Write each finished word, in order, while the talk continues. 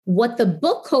what the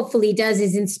book hopefully does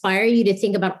is inspire you to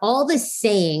think about all the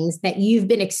sayings that you've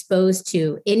been exposed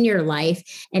to in your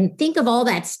life and think of all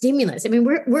that stimulus. I mean,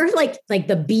 we're like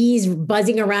the bees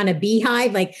buzzing around a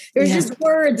beehive. Like there's just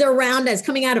words around us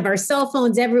coming out of our cell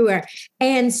phones everywhere.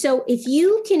 And so if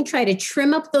you can try to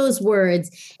trim up those words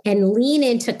and lean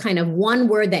into kind of one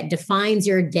word that defines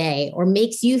your day or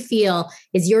makes you feel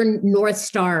is your North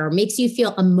Star or makes you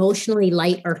feel emotionally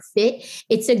light or fit,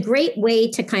 it's a great way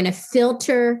to kind of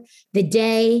filter the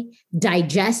day,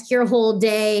 digest your whole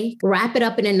day, wrap it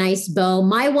up in a nice bow.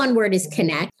 My one word is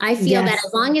connect. I feel that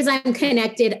as long as I'm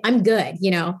connected, I'm good,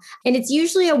 and it's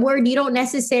usually a word you don't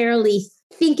necessarily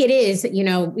think it is,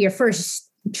 your first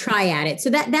try at it.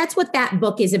 So that's what that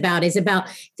book is about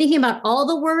thinking about all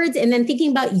the words and then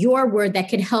thinking about your word that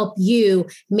could help you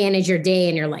manage your day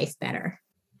and your life better.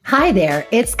 Hi there,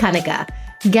 it's Kanika.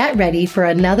 Get ready for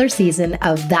another season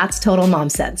of That's Total Mom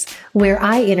Sense, where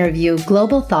I interview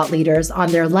global thought leaders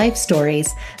on their life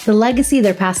stories, the legacy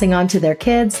they're passing on to their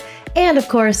kids, and of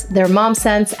course, their mom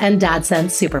sense and dad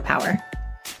sense superpower.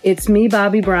 It's me,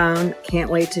 Bobby Brown. Can't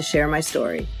wait to share my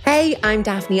story. Hey, I'm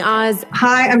Daphne Oz.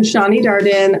 Hi, I'm Shawnee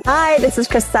Darden. Hi, this is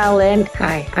Christelle Lynn.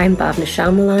 Hi, I'm Bob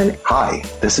Nishamulan. Hi,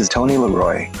 this is Tony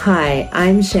Leroy. Hi,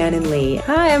 I'm Shannon Lee.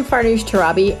 Hi, I'm Farnoosh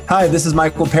Tarabi. Hi, this is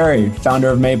Michael Perry, founder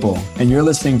of Maple, and you're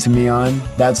listening to me on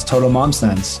That's Total Mom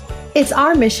Sense. It's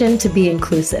our mission to be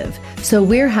inclusive, so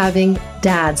we're having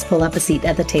dads pull up a seat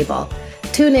at the table.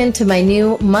 Tune in to my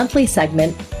new monthly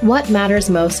segment, What Matters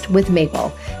Most with Maple,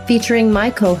 featuring my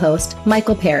co-host,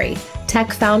 Michael Perry,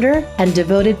 tech founder and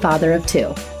devoted father of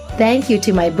two. Thank you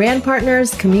to my brand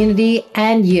partners, community,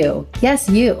 and you, yes,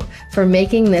 you, for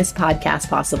making this podcast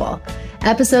possible.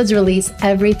 Episodes release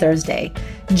every Thursday.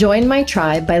 Join my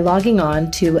tribe by logging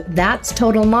on to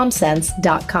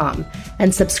thatstotalmomsense.com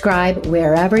and subscribe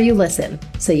wherever you listen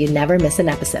so you never miss an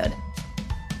episode.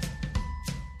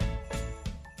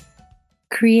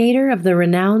 Creator of the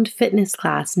renowned fitness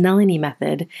class Nalini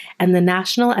Method and the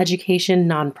national education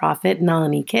nonprofit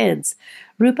Nalini Kids,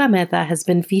 Rupa Mehta has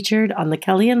been featured on The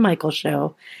Kelly and Michael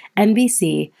Show,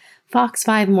 NBC, Fox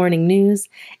 5 Morning News,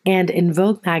 and in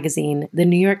Vogue magazine, The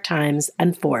New York Times,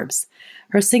 and Forbes.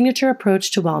 Her signature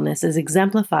approach to wellness is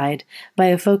exemplified by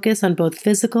a focus on both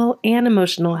physical and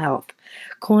emotional health.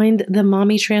 Coined the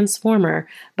Mommy Transformer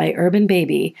by Urban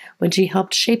Baby when she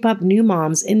helped shape up new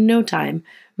moms in no time,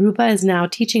 Rupa is now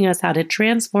teaching us how to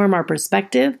transform our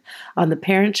perspective on the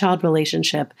parent-child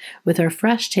relationship with her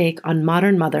fresh take on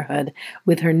modern motherhood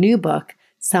with her new book,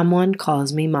 Someone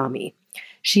Calls Me Mommy.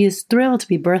 She is thrilled to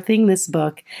be birthing this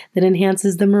book that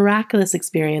enhances the miraculous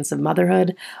experience of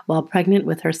motherhood while pregnant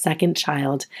with her second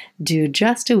child, due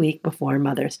just a week before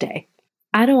Mother's Day.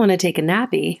 I don't want to take a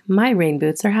nappy. My rain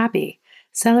boots are happy.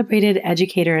 Celebrated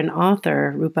educator and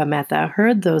author Rupa Mehta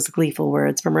heard those gleeful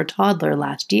words from her toddler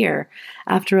last year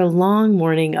after a long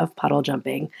morning of puddle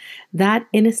jumping. That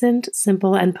innocent,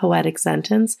 simple, and poetic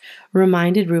sentence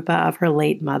reminded Rupa of her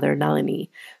late mother, Nalini,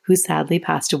 who sadly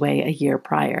passed away a year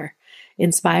prior.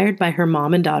 Inspired by her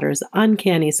mom and daughter's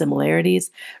uncanny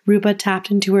similarities, Rupa tapped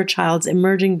into her child's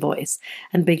emerging voice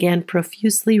and began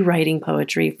profusely writing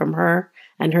poetry from her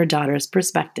and her daughter's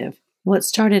perspective. What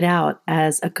started out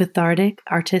as a cathartic,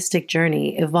 artistic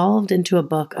journey evolved into a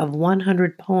book of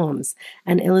 100 poems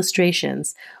and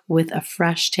illustrations with a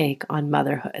fresh take on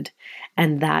motherhood.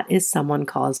 And that is Someone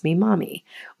Calls Me Mommy.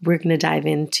 We're going to dive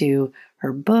into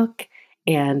her book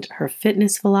and her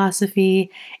fitness philosophy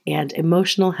and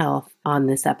emotional health on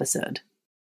this episode.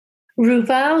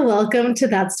 Rupa, welcome to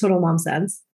That's Total Mom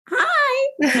Sense. Hi,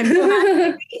 I'm so happy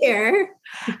to be here.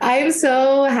 I'm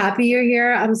so happy you're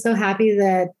here. I'm so happy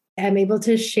that I'm able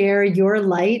to share your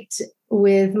light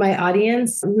with my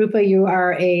audience. Rupa, you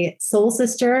are a soul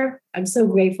sister. I'm so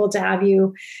grateful to have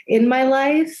you in my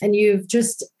life. And you've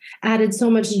just added so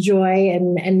much joy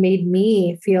and made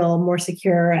me feel more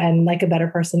secure and like a better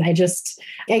person. I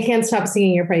can't stop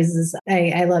singing your praises.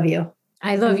 I love you.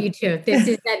 I love you too. This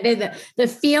is the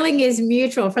feeling is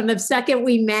mutual from the second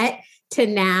we met to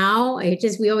now.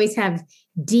 We always have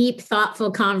deep, thoughtful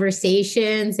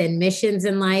conversations and missions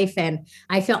in life. And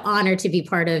I feel honored to be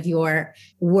part of your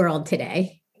world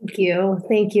today. Thank you.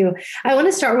 Thank you. I want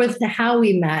to start with how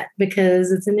we met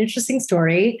because it's an interesting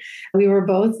story. We were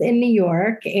both in New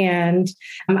York, and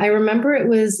I remember it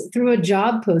was through a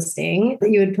job posting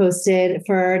that you had posted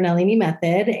for Nalini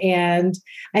Method. And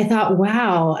I thought,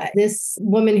 wow, this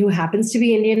woman who happens to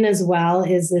be Indian as well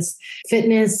is this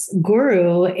fitness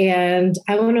guru. And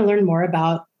I want to learn more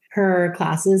about her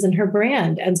classes and her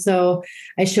brand. And so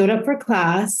I showed up for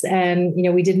class and,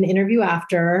 we did an interview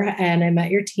after and I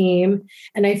met your team.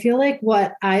 And I feel like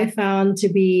what I found to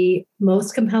be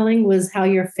most compelling was how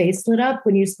your face lit up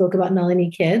when you spoke about Nalini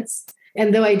Kids.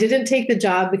 And though I didn't take the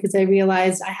job because I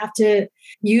realized I have to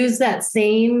use that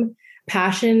same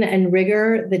passion and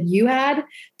rigor that you had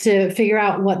to figure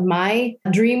out what my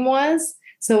dream was.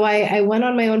 So I went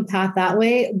on my own path that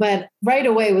way, but right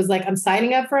away was like, I'm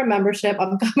signing up for a membership.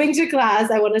 I'm coming to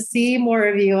class. I want to see more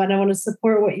of you and I want to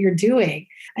support what you're doing.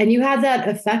 And you had that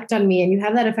effect on me and you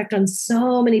have that effect on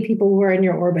so many people who are in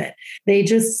your orbit. They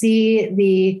just see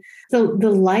the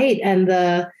light and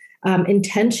the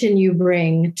intention you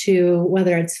bring to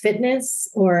whether it's fitness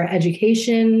or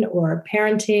education or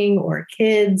parenting or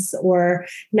kids or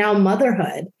now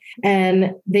motherhood.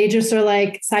 And they just are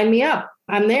like, sign me up.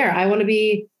 I'm there. I want to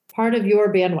be part of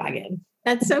your bandwagon.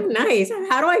 That's so nice.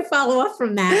 How do I follow up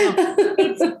from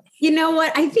that? You know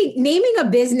what? I think naming a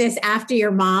business after your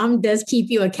mom does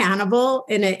keep you accountable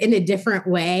in a different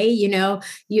way.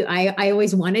 I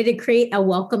always wanted to create a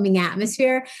welcoming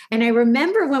atmosphere. And I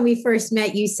remember when we first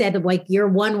met, you said like your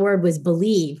one word was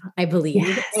believe, I believe.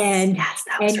 Yes, and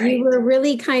right. You were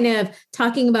really kind of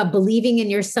talking about believing in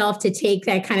yourself to take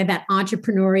that kind of that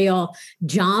entrepreneurial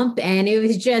jump. And it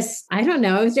was just, I don't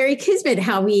know, it was very kismet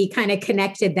how we kind of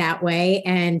connected that way.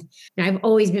 And I've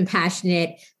always been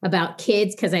passionate about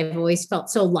kids because I've always felt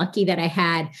so lucky that I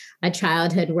had a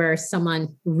childhood where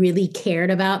someone really cared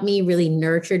about me, really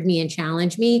nurtured me and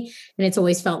challenged me. And it's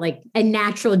always felt like a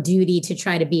natural duty to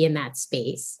try to be in that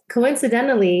space.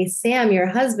 Coincidentally, Sam, your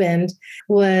husband,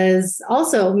 was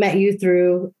also met you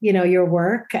through, your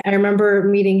work. I remember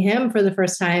meeting him for the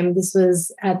first time. This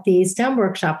was at the STEM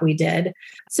workshop we did.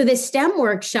 So the STEM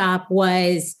workshop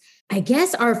was, I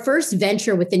guess, our first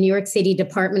venture with the New York City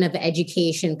Department of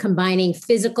Education, combining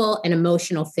physical and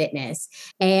emotional fitness.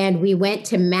 And we went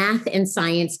to math and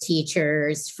science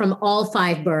teachers from all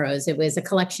 5 boroughs. It was a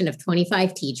collection of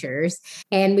 25 teachers.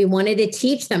 And we wanted to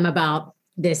teach them about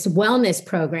this wellness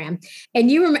program. And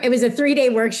it was a 3-day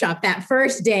workshop. That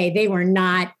first day, they were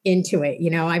not into it.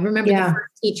 I remember the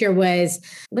first teacher was,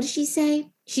 what did she say?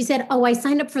 She said, "Oh, I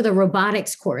signed up for the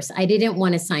robotics course. I didn't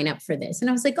want to sign up for this." And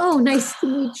I was like, "Oh, nice to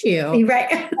meet you." Right.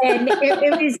 And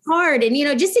it was hard. And,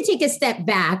 just to take a step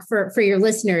back for your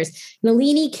listeners,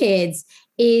 Nalini Kids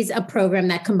is a program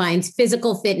that combines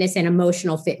physical fitness and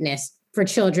emotional fitness for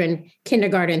children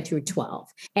kindergarten through 12.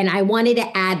 And I wanted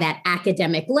to add that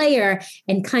academic layer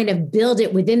and kind of build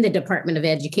it within the Department of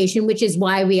Education, which is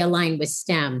why we aligned with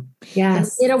STEM.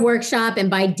 Yes. We did a workshop. And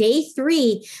by day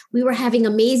 3, we were having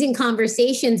amazing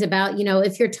conversations about,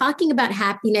 if you're talking about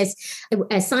happiness,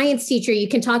 a science teacher, you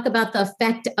can talk about the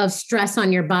effect of stress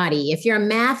on your body. If you're a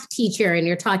math teacher and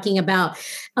you're talking about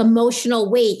emotional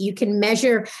weight, you can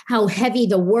measure how heavy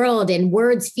the world and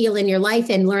words feel in your life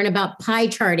and learn about pie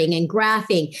charting and graphing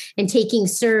and taking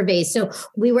surveys. So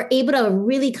we were able to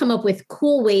really come up with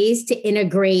cool ways to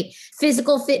integrate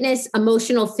physical fitness,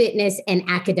 emotional fitness, and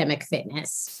academic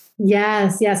fitness.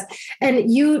 Yes.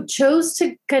 And you chose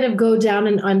to kind of go down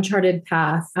an uncharted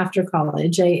path after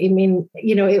college. I mean,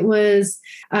 it was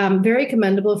very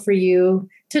commendable for you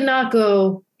to not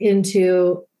go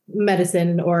into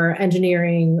medicine or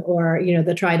engineering or,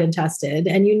 the tried and tested.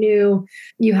 And you knew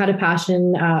you had a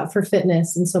passion for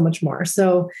fitness and so much more.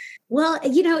 So, well,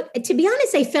 to be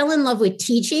honest, I fell in love with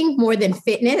teaching more than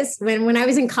fitness. When I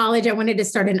was in college, I wanted to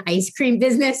start an ice cream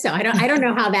business. So I don't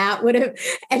know how that would have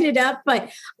ended up, but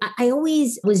I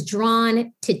always was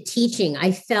drawn to teaching.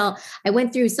 I felt I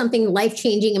went through something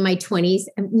life-changing in my 20s,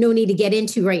 no need to get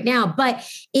into right now, but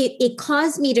it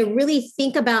caused me to really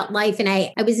think about life. And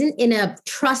I was in a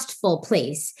trustful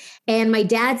place. And my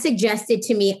dad suggested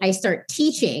to me, I start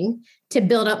teaching to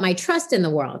build up my trust in the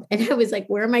world. And I was like,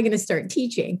 where am I going to start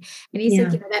teaching? And he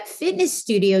said, that fitness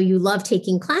studio you love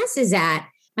taking classes at,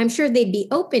 I'm sure they'd be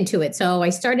open to it. So I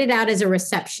started out as a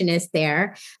receptionist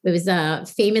there. It was a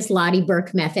famous Lottie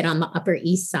Burke method on the Upper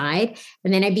East Side.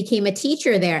 And then I became a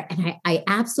teacher there and I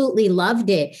absolutely loved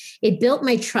it. It built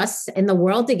my trust in the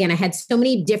world again. I had so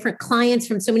many different clients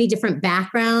from so many different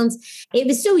backgrounds. It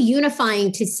was so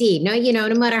unifying to see, no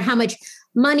matter how much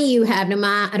money you have, no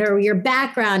matter your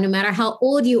background, no matter how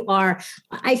old you are,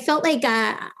 I felt like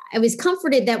I was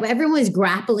comforted that everyone was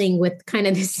grappling with kind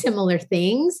of the similar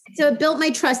things. So it built my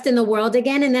trust in the world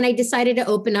again. And then I decided to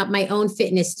open up my own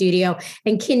fitness studio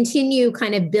and continue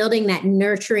kind of building that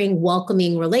nurturing,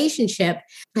 welcoming relationship.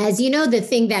 As you know, the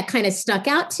thing that kind of stuck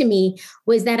out to me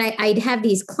was that I'd have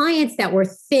these clients that were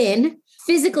thin,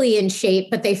 physically in shape,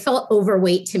 but they felt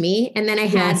overweight to me. And then I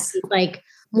had like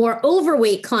more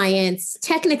overweight clients,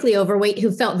 technically overweight,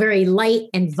 who felt very light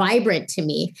and vibrant to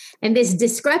me. And this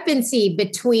discrepancy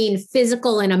between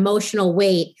physical and emotional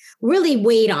weight really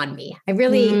weighed on me. I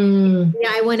really,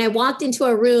 when I walked into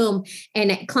a room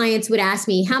and clients would ask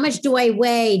me, how much do I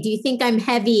weigh? Do you think I'm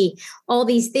heavy? All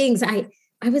these things.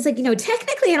 I was like,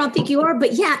 technically I don't think you are,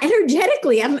 but yeah,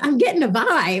 energetically, I'm getting a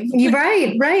vibe. You're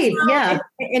right. Yeah.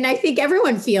 And I think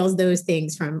everyone feels those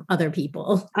things from other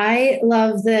people. I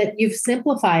love that you've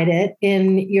simplified it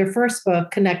in your first book,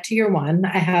 Connect to Your One.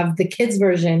 I have the kids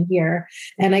version here,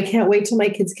 and I can't wait till my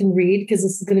kids can read, because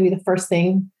this is going to be the first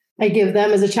thing I give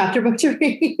them as a chapter book to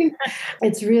read.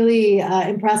 It's really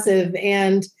impressive.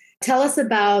 And tell us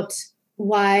about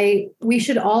why we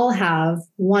should all have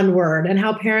one word, and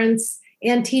how parents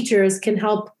and teachers can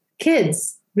help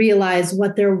kids realize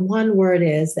what their one word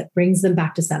is that brings them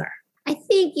back to center. I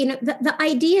think, the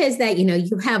idea is that,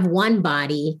 you have one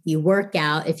body, you work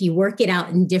out. If you work it out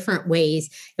in different ways,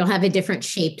 you'll have a different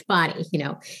shaped body.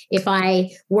 If I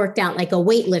worked out like a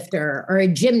weightlifter or a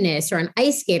gymnast or an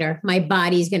ice skater, my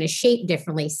body's going to shape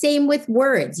differently. Same with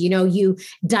words. You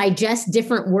digest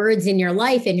different words in your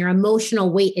life, and your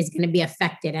emotional weight is going to be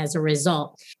affected as a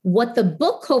result. What the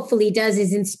book hopefully does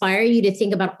is inspire you to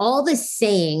think about all the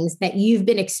sayings that you've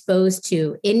been exposed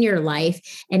to in your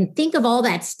life, and think of all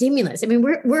that stimulus. I mean,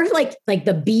 we're like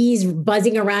the bees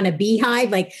buzzing around a beehive.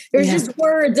 Like there's just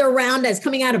words around us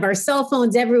coming out of our cell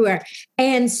phones everywhere.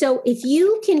 And so if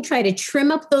you can try to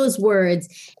trim up those words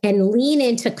and lean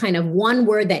into kind of one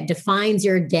word that defines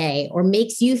your day, or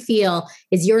makes you feel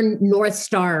is your North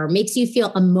Star, or makes you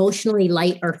feel emotionally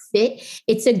light or fit,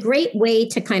 it's a great way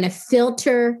to kind of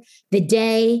filter the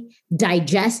day,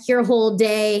 digest your whole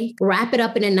day, wrap it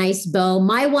up in a nice bow.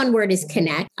 My one word is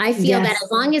connect. I feel that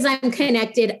as long as I'm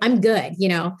connected, I'm good,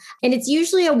 and it's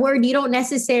usually a word you don't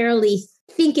necessarily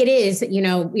think it is,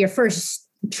 your first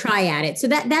try at it. So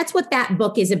that's what that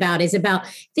book is about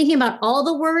thinking about all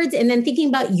the words, and then thinking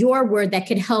about your word that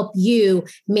could help you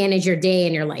manage your day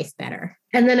and your life better.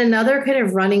 And then another kind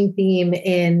of running theme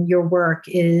in your work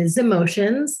is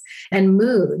emotions and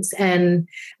moods. And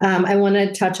I want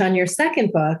to touch on your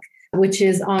second book, which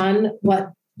is on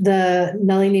what the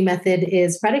Nalini method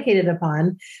is predicated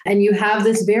upon. And you have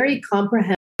this very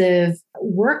comprehensive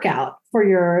workout for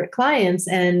your clients.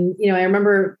 And, I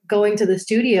remember going to the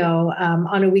studio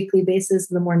on a weekly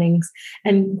basis in the mornings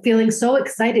and feeling so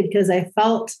excited, because I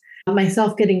felt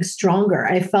myself getting stronger.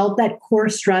 I felt that core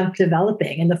strength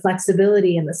developing, and the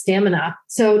flexibility and the stamina.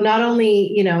 So not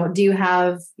only, do you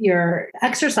have your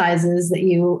exercises that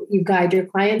you guide your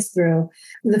clients through,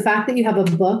 the fact that you have a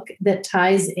book that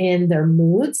ties in their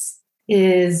moods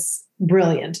is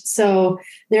brilliant. So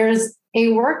there's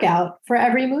a workout for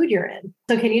every mood you're in.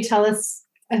 So can you tell us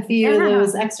a few of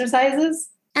those exercises?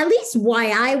 At least why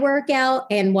I work out,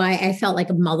 and why I felt like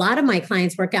a lot of my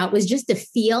clients work out, was just to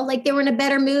feel like they were in a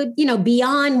better mood,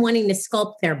 beyond wanting to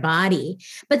sculpt their body.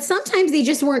 But sometimes they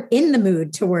just weren't in the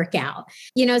mood to work out.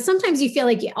 Sometimes you feel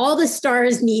like all the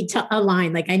stars need to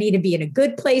align. Like I need to be in a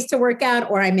good place to work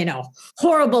out, or I'm in a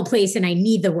horrible place and I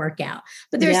need the workout.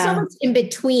 But there's so much in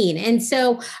between. And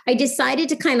so I decided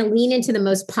to kind of lean into the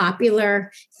most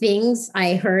popular things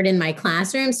I heard in my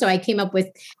classroom. So I came up with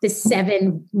the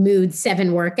 7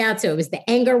 workout. So it was the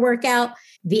anger workout,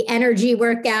 the energy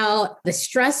workout, the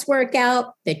stress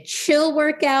workout, the chill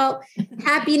workout,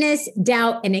 happiness,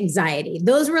 doubt, and anxiety.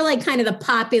 Those were like kind of the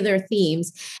popular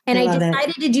themes. And I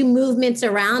decided to do movements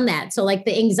around that. So like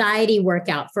the anxiety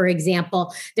workout, for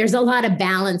example, there's a lot of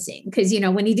balancing, because,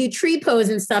 when you do tree pose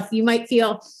and stuff, you might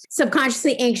feel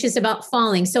subconsciously anxious about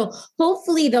falling. So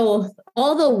hopefully though,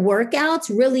 all the workouts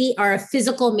really are a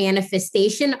physical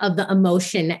manifestation of the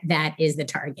emotion that is the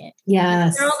target.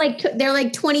 Yes. They're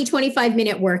like 20, 25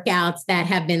 minute workouts that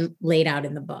have been laid out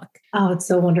in the book. Oh, it's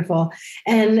so wonderful.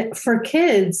 And for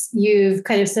kids, you've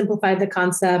kind of simplified the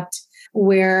concept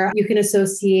where you can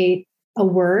associate a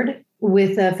word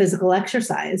with a physical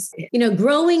exercise.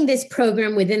 Growing this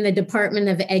program within the Department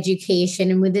of Education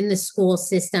and within the school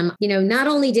system, not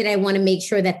only did I want to make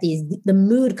sure that the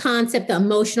mood concept, the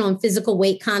emotional and physical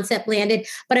weight concept landed,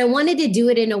 but I wanted to do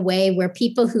it in a way where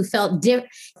people who felt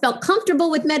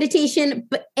comfortable with meditation,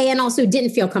 and also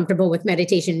didn't feel comfortable with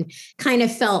meditation, kind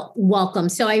of felt welcome.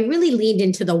 So I really leaned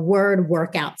into the word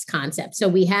workouts concept. So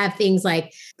we have things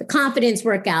like the confidence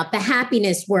workout, the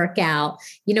happiness workout.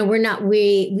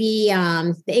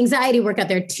 The anxiety workout,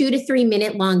 they're 2 to 3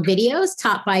 minute long videos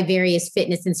taught by various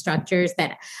fitness instructors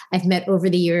that I've met over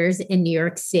the years in New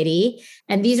York City.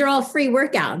 And these are all free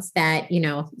workouts that,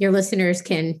 your listeners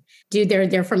can do.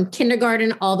 They're from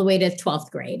kindergarten all the way to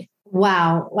 12th grade.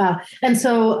 Wow. Wow. And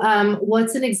so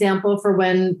what's an example for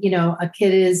when, a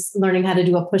kid is learning how to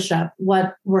do a push-up?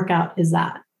 What workout is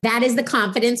that? That is the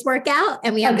confidence workout.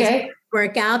 And we have this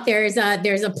workout. There's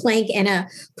a plank and a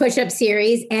push-up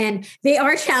series, and they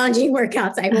are challenging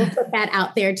workouts. I will put that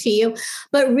out there to you.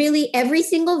 But really every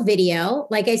single video,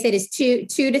 like I said, is 2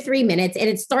 to 3 minutes. And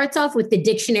it starts off with the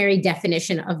dictionary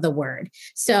definition of the word.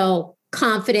 So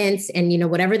confidence and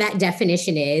whatever that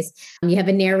definition is, you have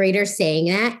a narrator saying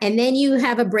that, and then you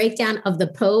have a breakdown of the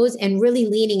pose and really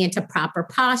leaning into proper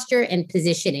posture and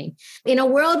positioning in a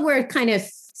world where kind of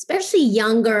especially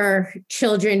younger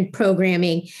children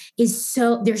programming there's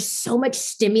so much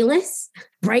stimulus,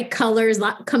 bright colors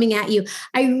coming at you.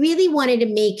 I really wanted to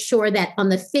make sure that on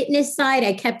the fitness side,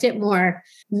 I kept it more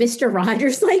Mr.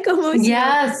 Rogers like almost.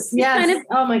 Yes. Kind of,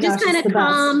 oh my gosh. Just kind of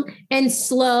calm and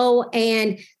slow,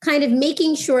 and kind of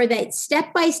making sure that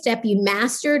step by step you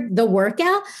mastered the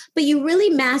workout, but you really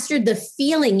mastered the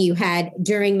feeling you had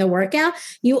during the workout.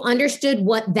 You understood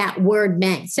what that word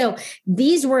meant. So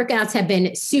these workouts have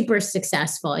been super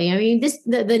successful. I mean,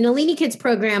 the Nalini Kids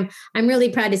program, I'm really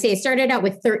proud to say, it started out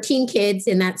with 13 kids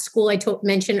in that school I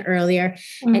mentioned earlier.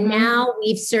 Mm-hmm. And now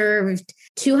we've served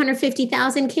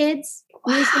 250,000 kids.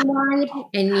 Wow.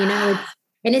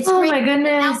 And it's great. My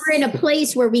goodness. Now we're in a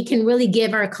place where we can really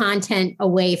give our content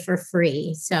away for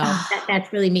free. So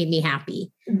that's really made me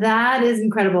happy. That is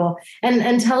incredible.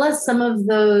 And tell us some of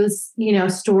those,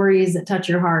 stories that touch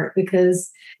your heart,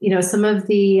 because, some of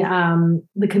the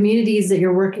communities that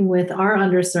you're working with are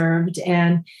underserved,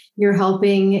 and you're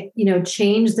helping,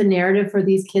 change the narrative for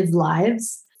these kids'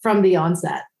 lives from the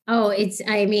onset. Oh,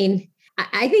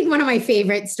 I think one of my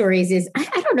favorite stories is, I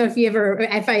don't know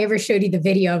if I ever showed you the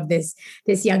video of this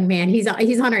young man. He's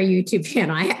on our YouTube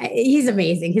channel. He's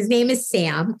amazing. His name is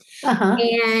Sam. Uh-huh.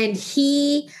 And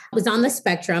he is on the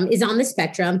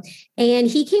spectrum. And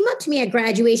he came up to me at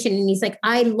graduation and he's like,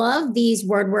 I love these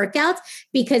word workouts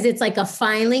because it's like a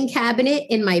filing cabinet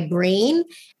in my brain.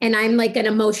 And I'm like an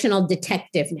emotional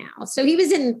detective now. So he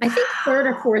was in, I think,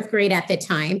 3rd or 4th grade at the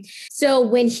time. So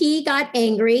when he got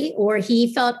angry or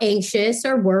he felt anxious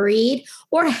or worried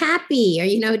or happy, or,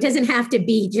 it doesn't have to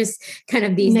be just kind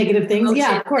of these negative things.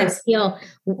 Yeah, of course.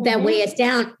 That weigh us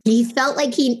down. He felt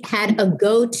like he had a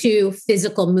go-to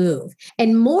physical move.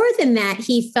 And more than that,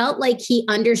 he felt like he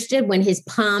understood when his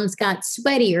palms got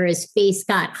sweaty or his face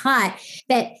got hot,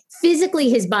 that physically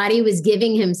his body was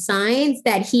giving him signs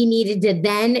that he needed to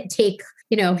then take,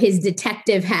 his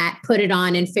detective hat, put it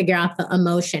on and figure out the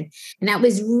emotion. And that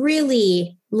was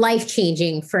really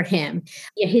life-changing for him.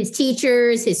 His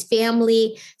teachers, his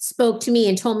family spoke to me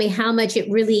and told me how much it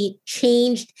really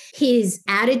changed his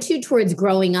attitude towards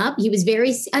growing up. He was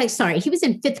he was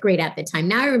in 5th grade at the time.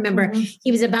 Now I remember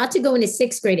he was about to go into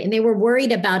 6th grade and they were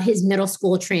worried about his middle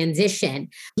school transition.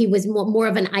 He was more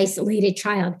of an isolated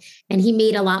child, and he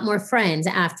made a lot more friends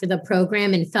after the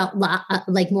program and felt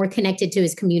like more connected to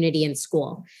his community in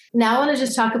school. Now I want to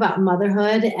just talk about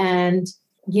motherhood, and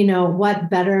what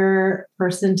better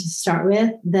person to start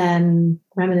with than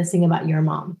reminiscing about your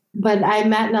mom. But I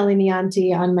met Nalini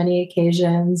Auntie on many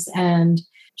occasions, and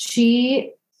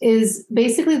she is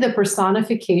basically the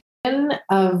personification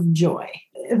of joy.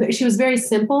 She was very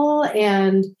simple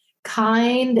and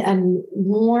kind and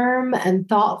warm and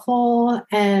thoughtful,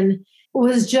 and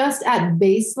was just at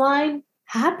baseline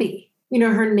happy.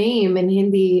 Her name in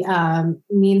Hindi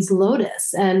means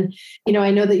lotus. And, I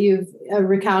know that you've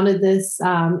recounted this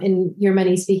in your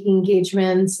many speaking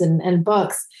engagements and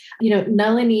books.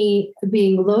 Nalini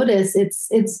being lotus,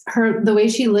 it's her, the way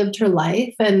she lived her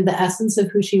life and the essence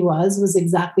of who she was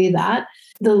exactly that.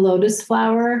 The lotus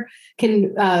flower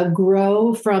can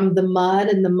grow from the mud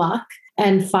and the muck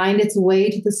and find its way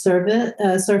to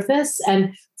the surface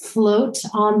and float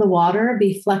on the water,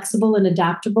 be flexible and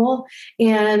adaptable,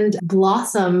 and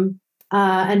blossom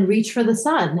and reach for the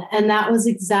sun. And that was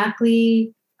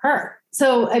exactly her.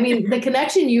 So, the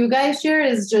connection you guys share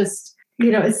is just,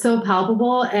 it's so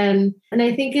palpable. And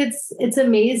I think it's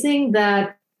amazing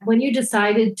that when you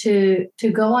decided to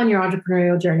go on your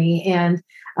entrepreneurial journey and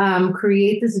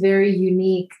create this very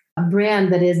unique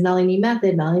brand that is Nalini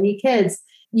Method, Nalini Kids,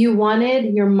 you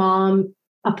wanted your mom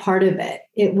a part of it.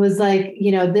 It was like,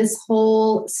 this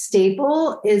whole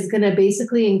staple is going to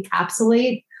basically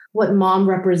encapsulate what mom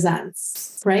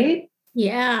represents, right?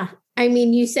 Yeah.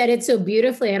 You said it so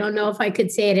beautifully. I don't know if I could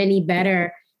say it any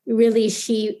better. Really,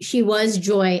 she was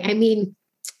joy.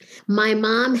 My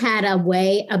mom had a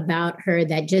way about her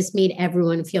that just made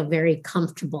everyone feel very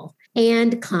comfortable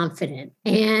and confident.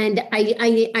 And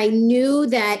I knew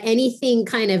that anything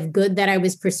kind of good that I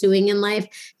was pursuing in life,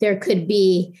 there could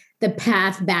be the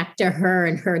path back to her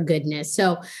and her goodness.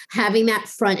 So having that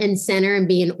front and center and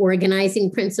be an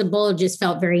organizing principle just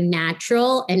felt very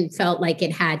natural and felt like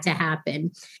it had to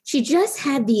happen. She just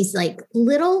had these like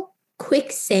little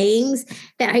quick sayings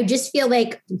that I just feel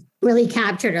like really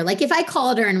captured her. Like if I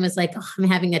called her and was like, oh, I'm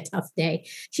having a tough day,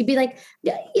 she'd be like,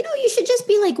 you know, you should just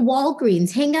be like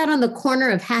Walgreens, hang out on the corner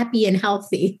of happy and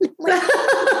healthy. Like,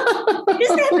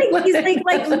 just having these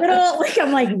like little, like,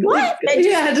 I'm like, what?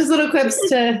 Just little quips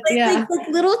to, like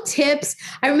little tips.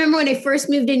 I remember when I first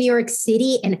moved to New York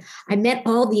City and I met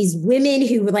all these women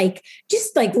who like,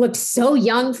 just like looked so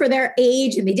young for their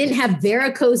age and they didn't have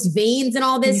varicose veins and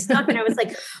all this stuff. And I was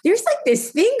like, there's like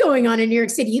this thing going on in New York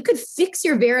City. You could fix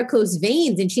your varicose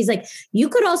veins. And she's like, you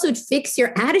could also fix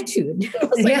your attitude. I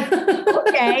was like,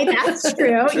 okay, that's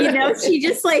true. You know, she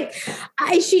just like,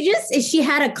 she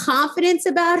had a confidence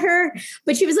about her,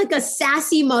 but she was like a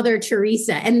sassy Mother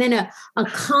Teresa, and then a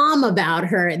calm about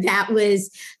her that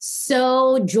was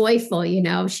so joyful. You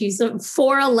know, she's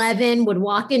 4'11", would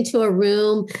walk into a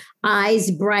room,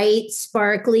 eyes bright,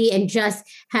 sparkly, and just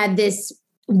had this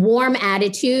warm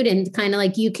attitude and kind of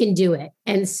like, you can do it.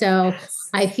 And so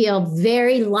I feel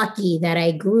very lucky that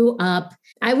I grew up.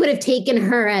 I would have taken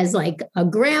her as like a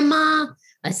grandma,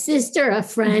 a sister, a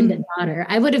friend, a daughter.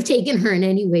 I would have taken her in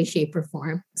any way, shape, or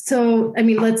form. So, I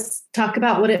mean, let's talk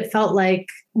about what it felt like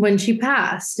when she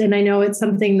passed. And I know it's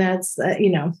something that's,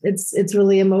 it's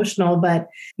really emotional, but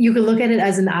you could look at it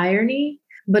as an irony,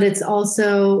 but it's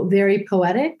also very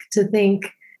poetic to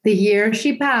think the year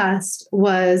she passed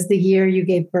was the year you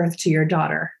gave birth to your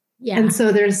daughter. Yeah. And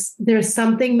so there's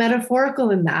something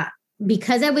metaphorical in that.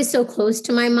 Because I was so close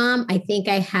to my mom, I think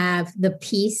I have the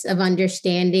piece of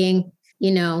understanding,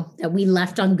 you know, that we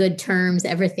left on good terms.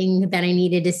 Everything that I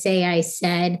needed to say, I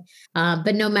said.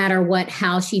 But no matter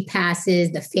how she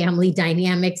passes, the family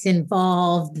dynamics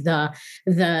involved, the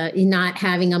not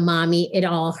having a mommy, it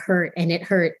all hurt, and it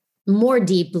hurt more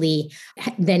deeply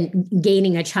than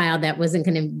gaining a child that wasn't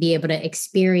going to be able to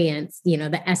experience, you know,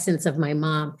 the essence of my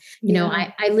mom. You know,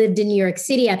 I lived in New York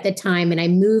City at the time, and I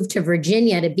moved to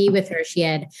Virginia to be with her. She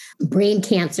had brain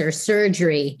cancer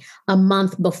surgery a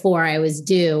month before I was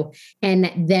due.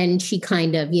 And then she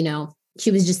kind of, you know, she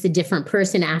was just a different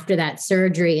person after that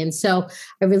surgery. And so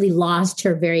I really lost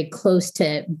her very close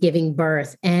to giving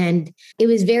birth. And it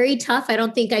was very tough. I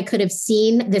don't think I could have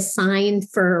seen the sign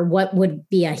for what would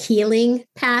be a healing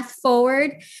path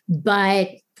forward,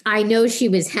 but I know she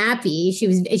was happy.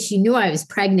 She knew I was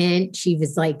pregnant. She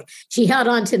was like, she held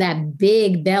on to that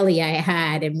big belly I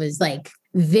had and was like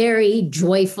very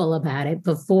joyful about it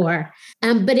before.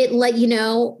 But it let, you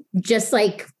know, just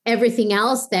like everything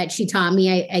else that she taught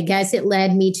me, I guess it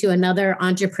led me to another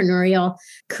entrepreneurial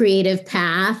creative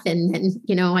path. And then,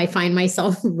 you know, I find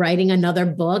myself writing another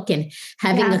book and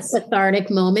having a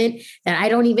cathartic moment that I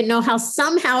don't even know how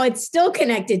somehow it's still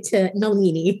connected to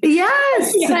Nalini.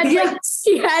 Yes.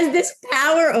 She has this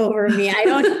power over me. I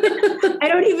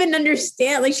don't even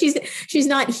understand. Like she's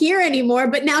not here anymore,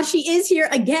 but now she is here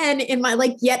again in my,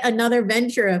 like, yet another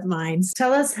venture of mine.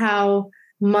 Tell us how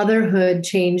motherhood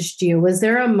changed you. Was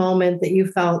there a moment that you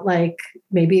felt like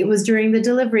maybe it was during the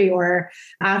delivery or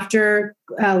after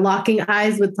locking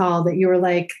eyes with Tal that you were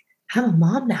like, I'm a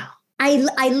mom now?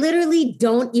 I literally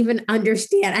don't even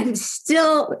understand. I'm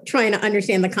still trying to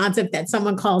understand the concept that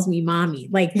someone calls me mommy.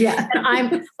 Like, that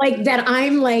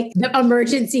I'm like the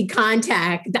emergency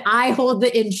contact, that I hold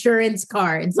the insurance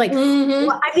cards. Like,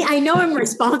 well, I mean, I know I'm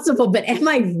responsible, but am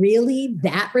I really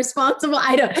that responsible?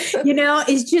 I don't, you know,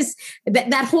 it's just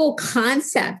that whole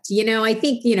concept, you know. I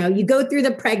think, you know, you go through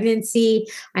the pregnancy,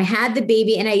 I had the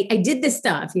baby and I did the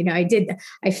stuff, you know, I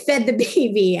fed the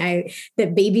baby, the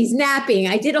baby's napping,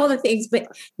 I did all the things. But,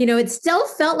 you know, it still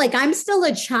felt like I'm still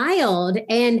a child,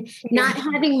 and not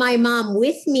having my mom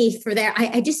with me for there.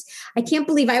 I can't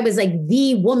believe I was like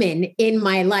the woman in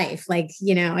my life. Like,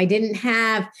 you know, I didn't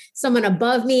have someone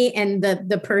above me, and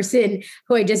the person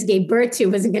who I just gave birth to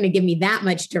wasn't going to give me that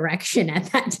much direction at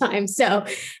that time. So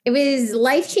it was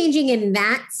life-changing in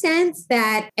that sense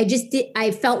that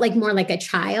I felt like more like a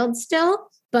child still.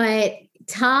 But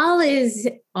Tal is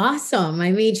awesome.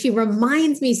 I mean, she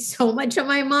reminds me so much of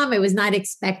my mom. I was not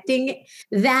expecting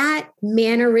that.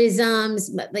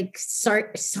 Mannerisms, like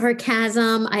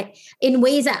sarcasm, in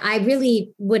ways that I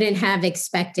really wouldn't have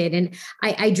expected. And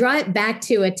I draw it back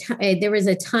to there was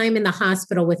a time in the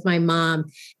hospital with my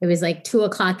mom. It was like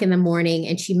 2:00 in the morning,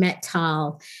 and she met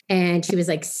Tal, and she was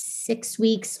like 6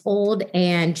 weeks old,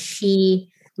 and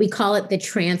we call it the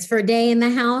transfer day in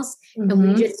the house. And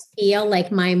we just feel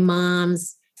like my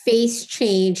mom's face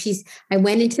change. I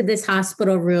went into this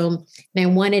hospital room and I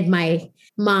wanted my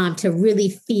mom to really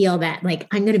feel that, like,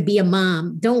 I'm going to be a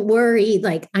mom. Don't worry.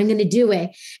 Like, I'm going to do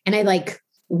it. And I like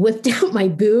whipped out my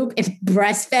boob and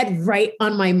breastfed right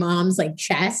on my mom's like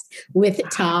chest with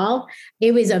Tal.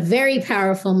 It was a very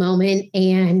powerful moment.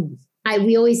 And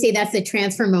we always say that's the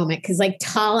transfer moment, because like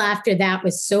Tal after that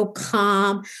was so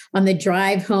calm on the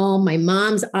drive home. My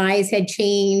mom's eyes had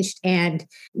changed, and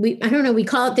I don't know, we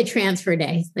call it the transfer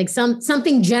day. Like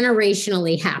something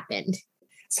generationally happened.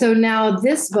 So now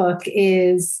this book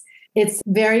it's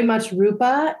very much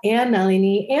Rupa and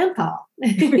Nalini and Tal.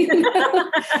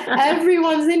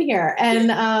 Everyone's in here.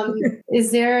 And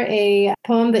is there a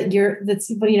poem that's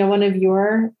one of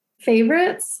your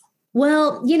favorites?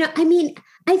 Well, I mean,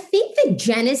 I think the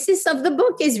genesis of the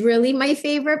book is really my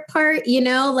favorite part.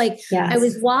 Yes. I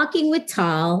was walking with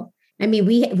Tal. I mean,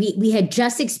 we had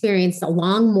just experienced a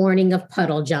long morning of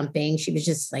puddle jumping. She was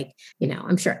just like,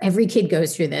 I'm sure every kid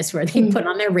goes through this where they put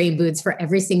on their rain boots for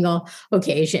every single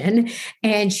occasion.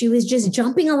 And she was just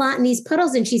jumping a lot in these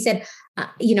puddles. And she said,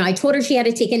 I told her she had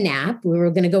to take a nap. We were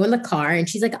going to go in the car. And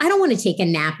she's like, I don't want to take a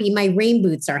nappy. My rain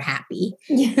boots are happy.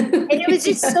 And it was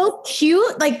just so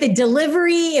cute. Like the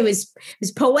delivery, it was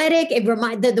poetic. It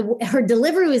reminded her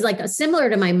delivery was like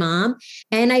similar to my mom.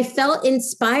 And I felt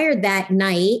inspired that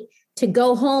night to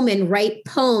go home and write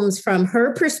poems from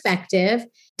her perspective,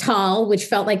 Tal, which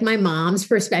felt like my mom's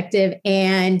perspective,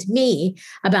 and me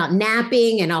about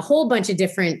napping and a whole bunch of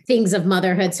different things of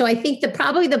motherhood. So I think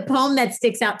probably the poem that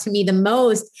sticks out to me the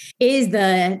most is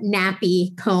the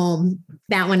nappy poem,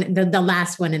 that one, the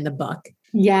last one in the book.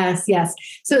 Yes.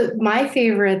 So my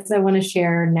favorites I want to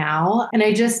share now. And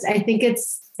I think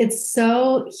it's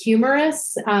so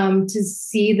humorous to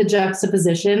see the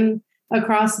juxtaposition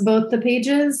across both the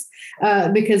pages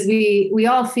because we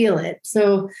all feel it.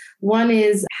 So one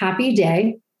is Happy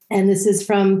Day. And this is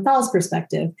from Thal's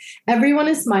perspective. Everyone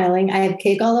is smiling. I have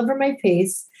cake all over my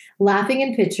face, laughing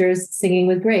in pictures, singing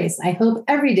with grace. I hope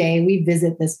every day we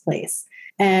visit this place.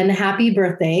 And Happy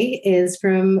Birthday is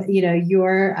from,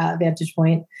 your vantage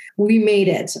point. We made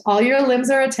it. All your limbs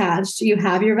are attached. You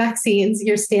have your vaccines.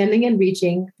 You're standing and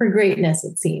reaching for greatness,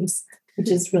 it seems, which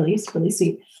is really, really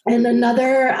sweet. And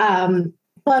another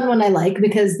fun one I like,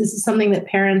 because this is something that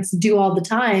parents do all the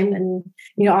time. And,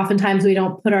 oftentimes we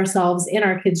don't put ourselves in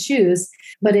our kids' shoes,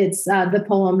 but it's the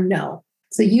poem No.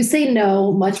 So you say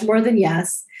no much more than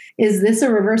yes. Is this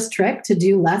a reverse trick to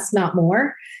do less, not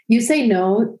more? You say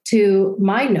no to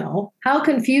my no. How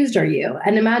confused are you?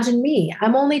 And imagine me,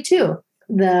 I'm only 2.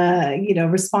 The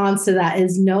response to that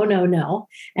is no, no, no.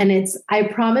 And it's, I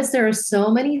promise there are so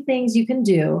many things you can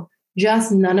do,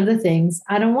 just none of the things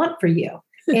I don't want for you.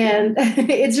 And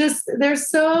it's just, they're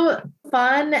so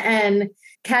fun and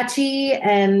catchy,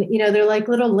 and they're like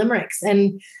little limericks.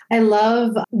 And I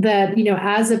love that,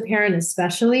 as a parent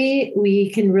especially, we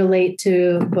can relate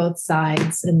to both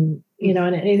sides. And and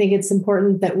I think it's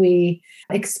important that we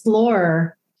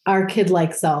explore our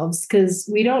kid-like selves, because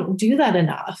we don't do that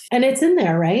enough. And it's in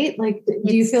there, right? Like,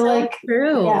 do you feel like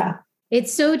true? Yeah.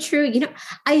 It's so true.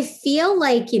 I feel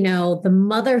like, the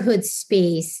motherhood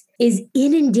space is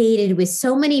inundated with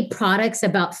so many products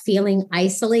about feeling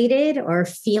isolated or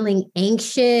feeling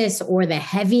anxious or the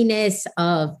heaviness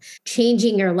of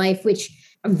changing your life, which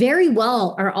very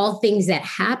well are all things that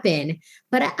happen.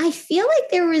 But I feel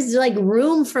like there was like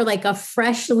room for like a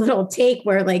fresh little take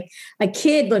where like a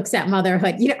kid looks at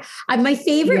motherhood. My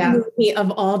favorite movie of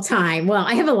all time. Well,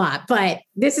 I have a lot, but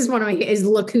this is one of is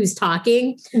Look Who's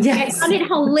Talking. Yes. I found it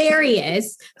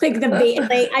hilarious. Like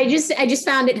I just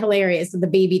found it hilarious, the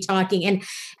baby talking. And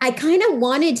I kind of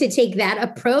wanted to take that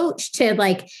approach to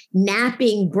like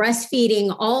napping,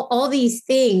 breastfeeding, all these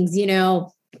things,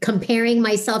 comparing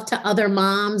myself to other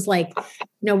moms, like,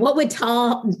 what would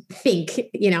Tal think?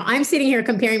 I'm sitting here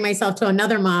comparing myself to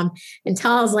another mom, and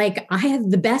Tal's like, I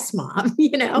have the best mom,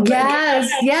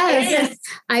 Yes.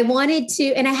 I wanted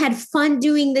to, and I had fun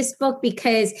doing this book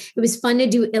because it was fun to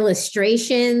do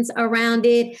illustrations around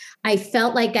it. I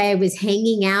felt like I was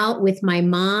hanging out with my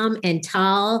mom and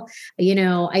Tal.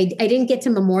 I didn't get to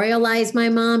memorialize my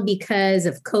mom because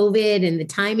of COVID and the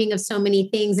timing of so many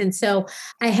things. And so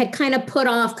I had kind of put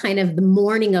off kind of the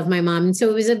mourning of my mom. And so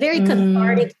it was a very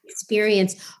cathartic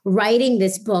experience writing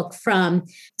this book from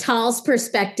Tal's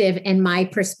perspective and my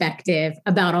perspective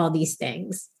about all these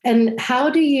things. And how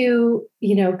do you,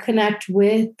 connect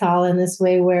with Tal in this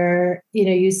way where,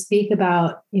 you speak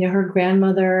about, her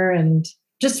grandmother and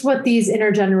just what these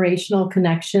intergenerational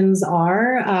connections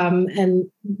are, and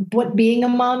what being a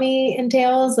mommy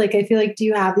entails? Like, I feel like, do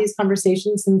you have these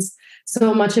conversations, since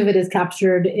so much of it is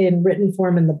captured in written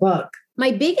form in the book?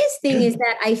 My biggest thing is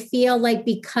that I feel like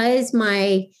because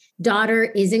my daughter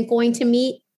isn't going to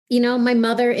meet my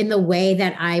mother in the way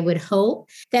that I would hope,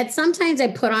 that sometimes I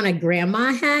put on a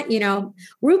grandma hat.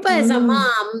 Rupa as a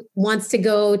mom wants to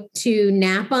go to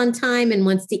nap on time and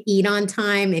wants to eat on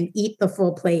time and eat the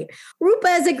full plate. Rupa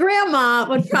as a grandma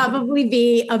would probably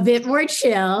be a bit more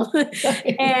chill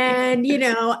and,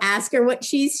 ask her what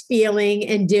she's feeling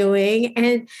and doing.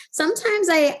 And sometimes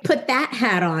I put that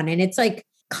hat on and it's like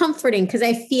comforting because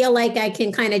I feel like I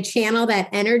can kind of channel that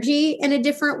energy in a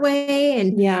different way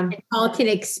and all can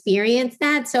experience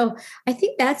that. So I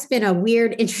think that's been a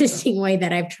weird, interesting way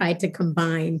that I've tried to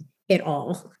combine it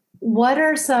all. What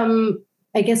are some,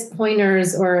 I guess,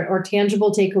 pointers or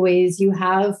tangible takeaways you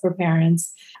have for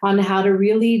parents on how to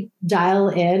really dial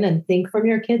in and think from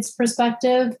your kids'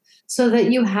 perspective so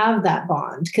that you have that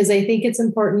bond? Because I think it's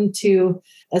important to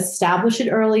establish it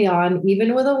early on,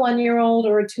 even with a 1-year-old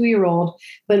or a 2-year-old.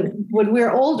 But when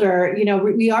we're older,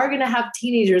 we are going to have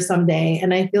teenagers someday.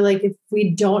 And I feel like if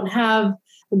we don't have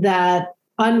that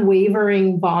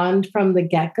unwavering bond from the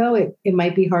get-go, it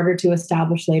might be harder to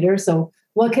establish later. So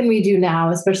what can we do now,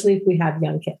 especially if we have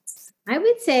young kids? I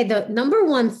would say the number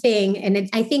one thing, and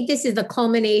I think this is the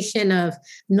culmination of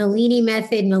Nalini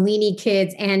method, Nalini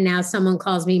kids, and now someone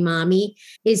calls me mommy,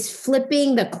 is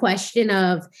flipping the question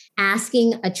of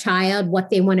asking a child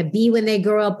what they want to be when they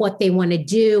grow up, what they want to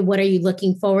do, what are you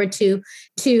looking forward to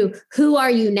who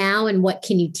are you now and what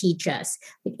can you teach us?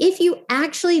 If you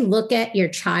actually look at your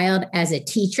child as a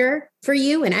teacher for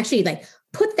you and actually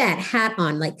put that hat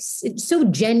on, so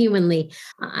genuinely,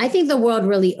 I think the world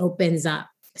really opens up.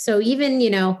 So even,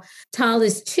 Tal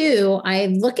is 2, I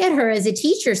look at her as a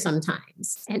teacher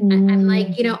sometimes. And I'm like,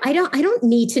 I don't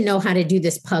need to know how to do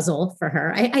this puzzle for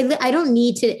her. I don't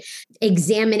need to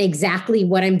examine exactly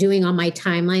what I'm doing on my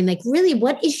timeline. Like, really,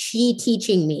 what is she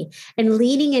teaching me? And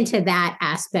leading into that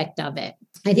aspect of it.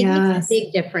 I think makes a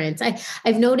big difference.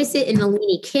 I've noticed it in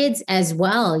Nalini kids as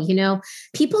well.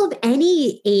 People of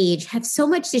any age have so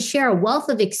much to share, a wealth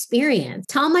of experience.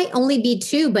 Tal might only be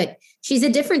 2, but she's a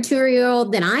different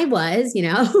 2-year-old than I was,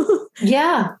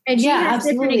 Yeah. And she has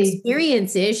absolutely. different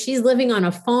experiences. She's living on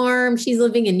a farm. She's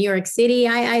living in New York City.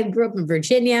 I grew up in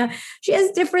Virginia. She has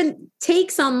different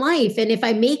takes on life. And if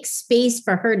I make space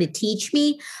for her to teach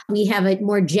me, we have a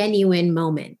more genuine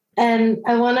moment. And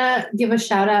I want to give a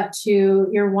shout out to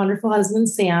your wonderful husband,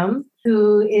 Sam,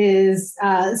 who is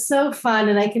so fun.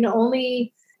 And I can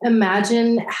only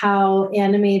imagine how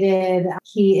animated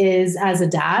he is as a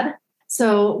dad.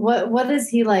 So what is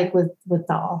he like with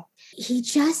Doll? He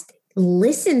just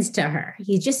listens to her.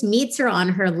 He just meets her on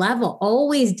her level,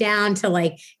 always down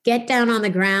to get down on the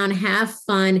ground, have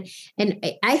fun. And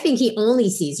I think he only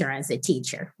sees her as a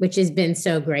teacher, which has been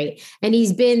so great. And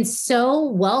he's been so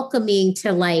welcoming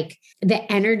to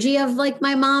the energy of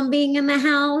my mom being in the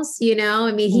house, he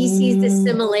sees the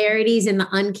similarities and the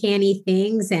uncanny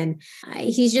things. And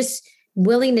he's just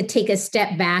willing to take a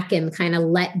step back and kind of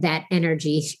let that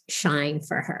energy shine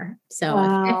for her. So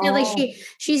I feel like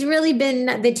she's really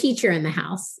been the teacher in the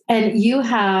house. And you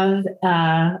have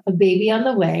a baby on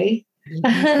the way.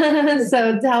 Mm-hmm.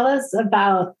 So tell us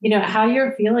about, how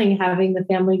you're feeling having the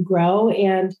family grow.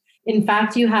 And in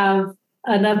fact, you have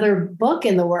another book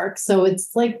in the works. So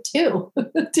it's two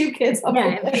kids on the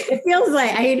way. It feels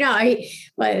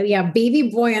like,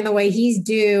 baby boy on the way. He's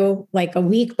due a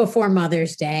week before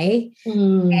Mother's Day.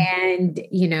 And,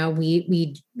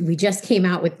 we just came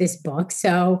out with this book.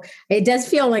 So it does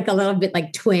feel like a little bit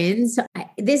like twins.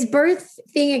 This birth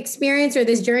thing experience or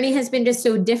this journey has been just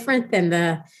so different than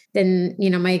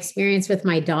my experience with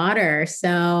my daughter.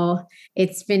 So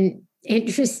it's been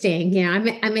interesting.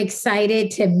 I'm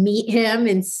excited to meet him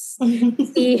and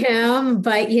see him,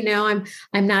 but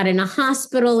I'm not in a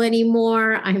hospital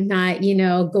anymore. I'm not,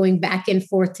 going back and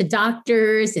forth to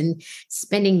doctors and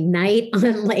spending night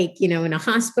on in a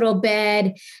hospital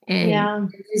bed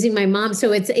and losing my mom.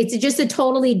 So it's just a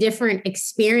totally different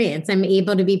experience. I'm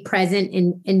able to be present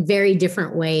in very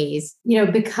different ways.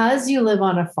 Because you live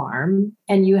on a farm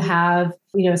and you have,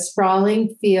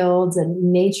 sprawling fields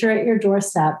and nature at your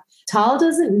doorstep, Tal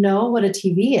doesn't know what a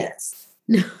TV is.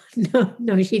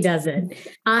 No, she doesn't.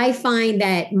 I find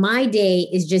that my day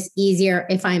is just easier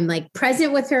if I'm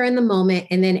present with her in the moment.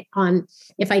 And then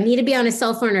if I need to be on a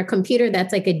cell phone or computer,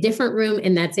 that's a different room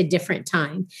and that's a different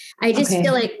time. I just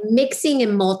feel like mixing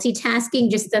and multitasking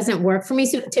just doesn't work for me.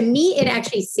 So to me, it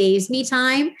actually saves me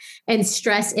time and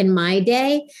stress in my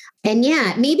day. And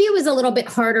maybe it was a little bit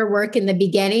harder work in the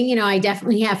beginning. I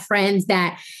definitely have friends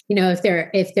that,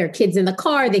 if their kids in the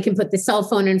car, they can put the cell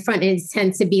phone in front and it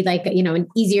tends to be an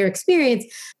easier experience.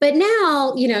 But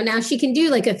now, now she can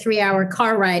do a 3-hour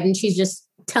car ride and she's just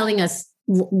telling us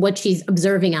what she's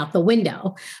observing out the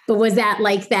window. But was that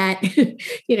like that,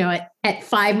 at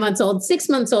 5 months old, 6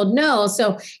 months old? No.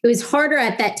 So it was harder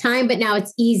at that time, but now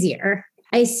it's easier.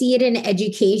 I see it in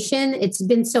education. It's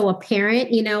been so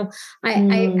apparent.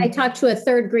 I talked to a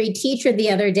third grade teacher the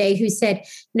other day who said,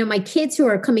 my kids who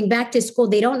are coming back to school,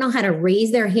 they don't know how to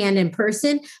raise their hand in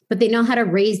person, but they know how to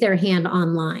raise their hand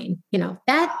online.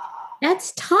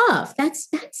 That's tough. That's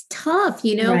tough,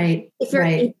 Right, if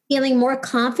you're feeling more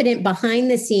confident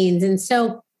behind the scenes. And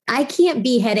so I can't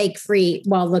be headache free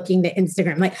while looking to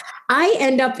Instagram. Like I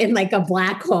end up in like a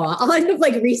black hole. I'll end up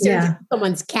like researching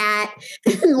someone's cat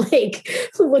and like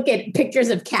look at pictures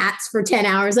of cats for 10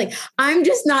 hours. Like I'm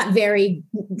just not very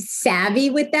savvy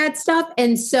with that stuff.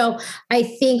 And so I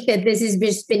think that this has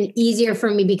just been easier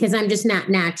for me because I'm just not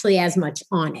naturally as much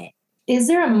on it. Is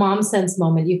there a mom sense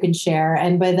moment you can share?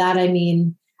 And by that, I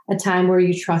mean a time where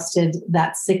you trusted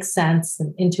that sixth sense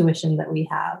and intuition that we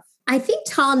have. I think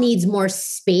Tal needs more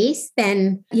space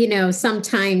than,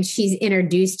 sometimes she's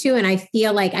introduced to. And I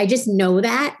feel like I just know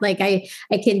that. Like I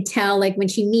can tell, like when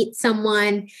she meets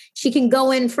someone, she can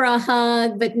go in for a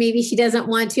hug, but maybe she doesn't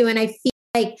want to. And I feel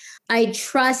like I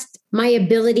trust my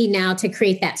ability now to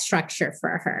create that structure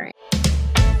for her.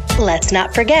 Let's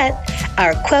not forget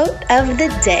our quote of the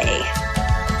day.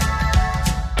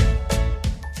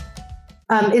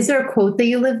 Is there a quote that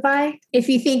you live by? If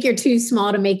you think you're too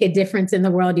small to make a difference in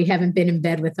the world, you haven't been in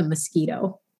bed with a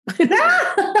mosquito.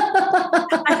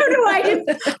 I don't know why.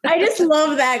 I just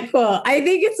love that quote. I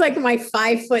think it's like my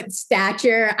 5-foot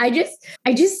stature. I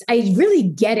really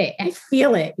get it. I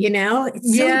feel it,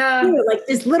 It's so cute. Like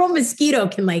this little mosquito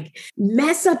can like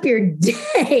mess up your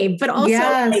day, but also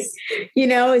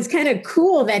it's kind of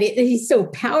cool that he's so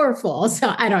powerful.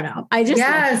 So I don't know. I just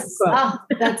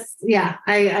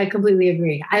I completely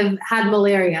agree. I've had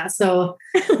malaria, so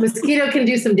mosquito can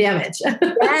do some damage.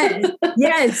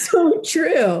 Yes, so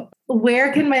true.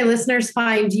 Where can my listeners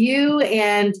find you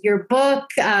and your book?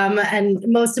 And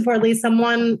most importantly,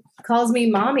 someone calls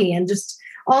me mommy and just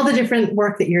all the different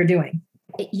work that you're doing.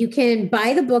 You can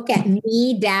buy the book at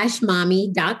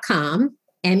me-mommy.com,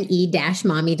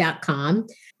 me-mommy.com.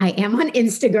 I am on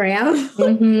Instagram.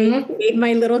 Mm-hmm. Made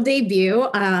my little debut.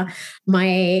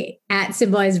 My @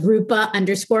 symbol is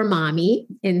Rupa_mommy.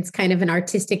 And it's kind of an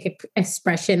artistic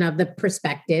expression of the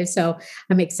perspective. So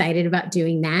I'm excited about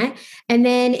doing that. And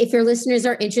then if your listeners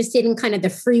are interested in kind of the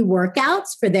free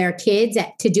workouts for their kids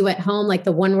to do at home, like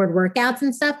the 1-word workouts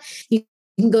and stuff, you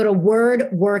can go to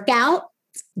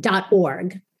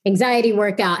wordworkout.org. Anxiety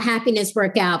workout, happiness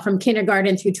workout from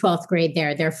kindergarten through 12th grade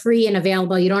there. They're free and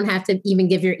available. You don't have to even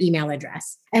give your email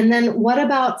address. And then what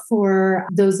about for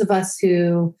those of us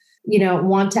who,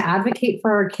 want to advocate for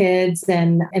our kids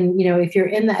and if you're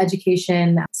in the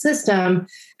education system,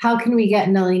 how can we get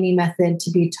Nalini method to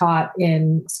be taught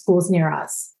in schools near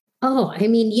us? Oh, I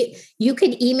mean, you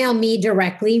could email me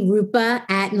directly,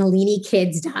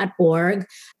 rupa@nalinikids.org,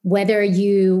 whether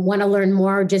you want to learn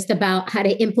more just about how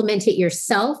to implement it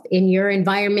yourself in your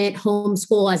environment,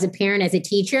 homeschool, as a parent, as a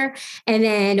teacher. And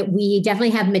then we definitely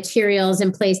have materials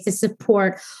in place to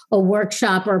support a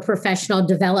workshop or professional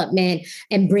development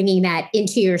and bringing that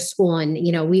into your school. And,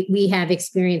 we have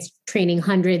experience training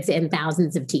hundreds and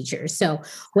thousands of teachers. So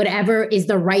whatever is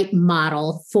the right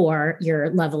model for your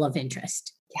level of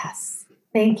interest. Yes.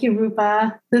 Thank you,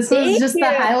 Rupa. This was just the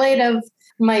highlight of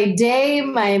my day,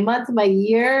 my month, my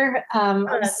year. I'm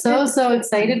so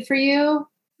excited for you.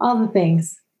 All the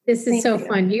things. This is so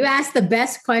fun. You asked the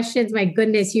best questions. My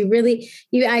goodness,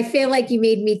 I feel like you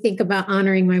made me think about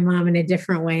honoring my mom in a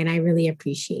different way. And I really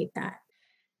appreciate that.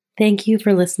 Thank you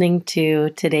for listening to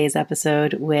today's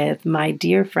episode with my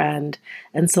dear friend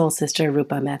and soul sister,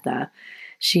 Rupa Mehta.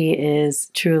 She is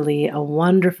truly a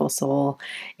wonderful soul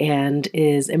and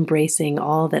is embracing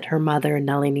all that her mother,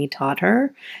 Nalini, taught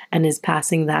her and is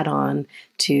passing that on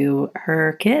to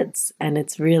her kids. And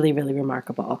it's really, really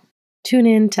remarkable. Tune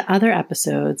in to other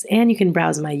episodes, and you can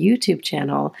browse my YouTube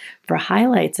channel for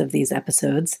highlights of these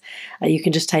episodes. You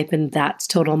can just type in That's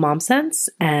Total Mom Sense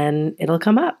and it'll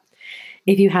come up.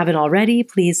 If you haven't already,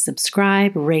 please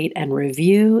subscribe, rate, and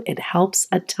review. It helps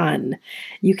a ton.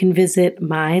 You can visit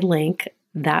my link,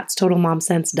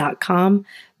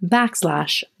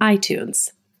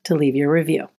 thatstotalmomsense.com/iTunes to leave your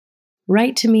review.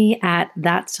 Write to me at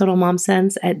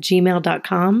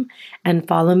thatstotalmomsense@gmail.com and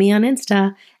follow me on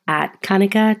Insta at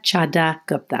Kanika Chadda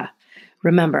Gupta.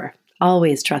 Remember,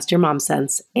 always trust your mom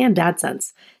sense and dad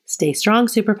sense. Stay strong,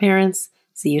 super parents.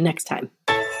 See you next time.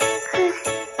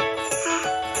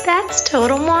 That's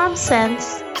Total Mom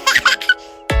Sense.